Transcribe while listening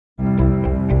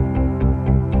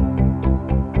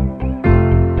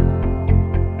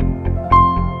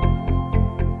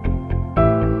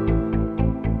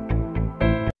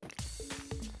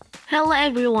Hello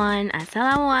everyone,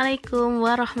 Assalamualaikum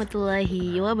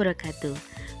warahmatullahi wabarakatuh.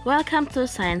 Welcome to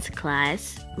science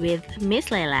class with Miss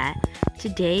Layla.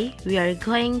 Today we are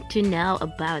going to know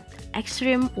about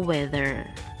extreme weather.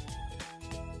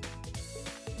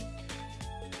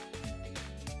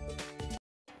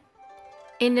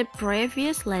 In the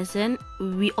previous lesson,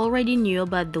 we already knew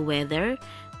about the weather.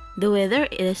 The weather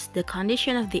is the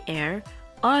condition of the air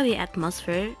or the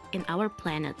atmosphere in our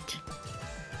planet.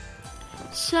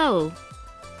 So,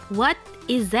 what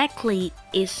exactly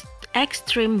is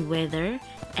extreme weather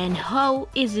and how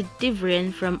is it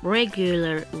different from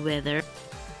regular weather?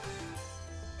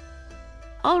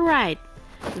 Alright,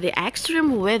 the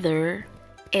extreme weather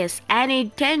is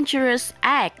any dangerous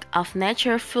act of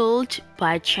nature fueled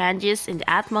by changes in the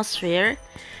atmosphere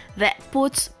that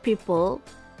puts people,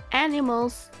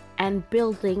 animals, and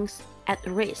buildings at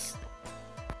risk.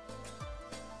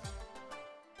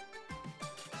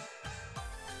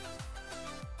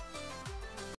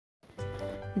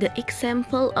 The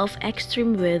example of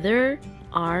extreme weather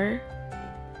are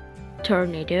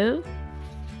tornado,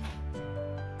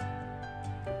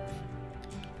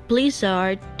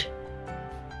 blizzard,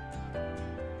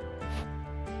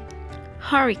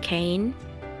 hurricane,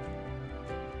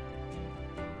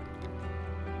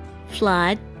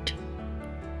 flood,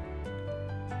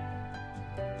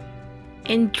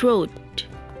 and drought.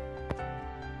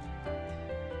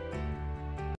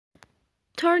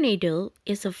 Tornado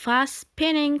is a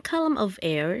fast-spinning column of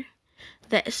air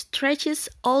that stretches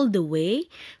all the way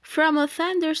from a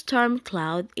thunderstorm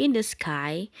cloud in the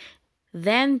sky,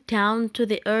 then down to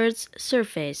the Earth's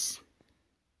surface.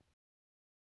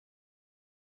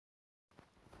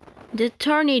 The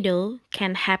tornado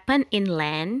can happen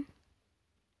inland,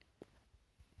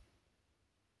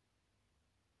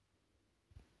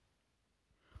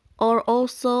 or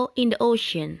also in the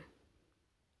ocean.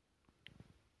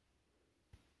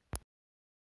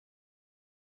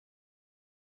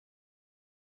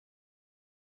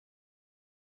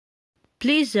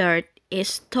 Blizzard is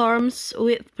storms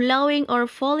with blowing or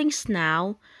falling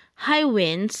snow, high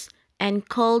winds, and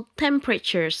cold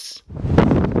temperatures.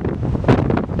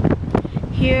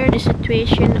 Here the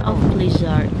situation of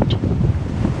blizzard.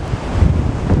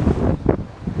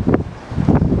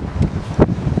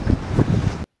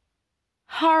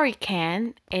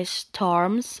 Hurricane is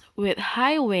storms with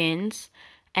high winds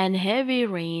and heavy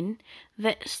rain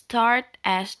that start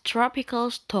as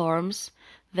tropical storms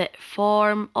that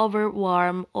form over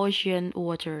warm ocean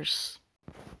waters.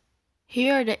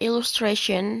 Here the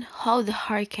illustration how the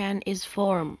hurricane is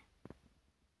formed.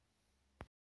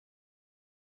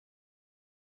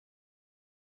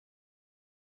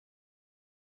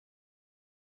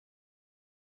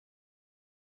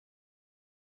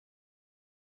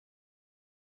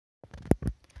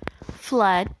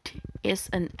 Flood is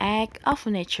an act of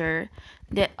nature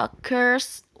that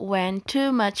occurs when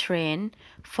too much rain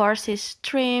forces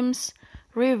streams,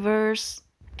 rivers,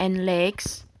 and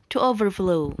lakes to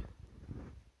overflow.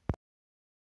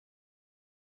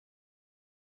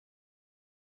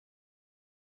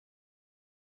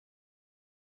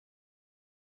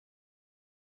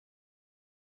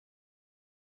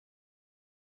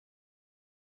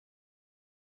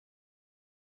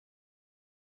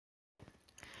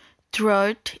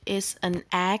 Drought is an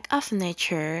act of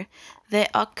nature that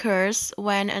occurs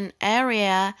when an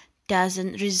area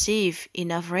doesn't receive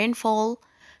enough rainfall,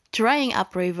 drying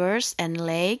up rivers and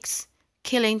lakes,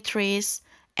 killing trees,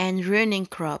 and ruining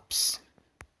crops.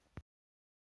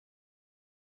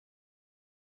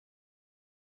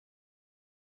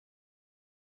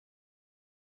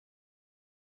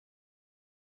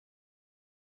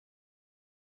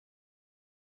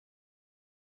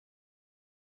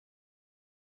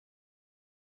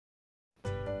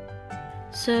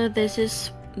 So this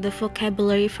is the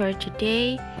vocabulary for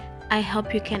today. I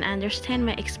hope you can understand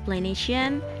my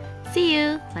explanation. See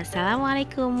you.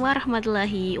 Wassalamualaikum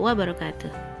warahmatullahi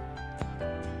wabarakatuh.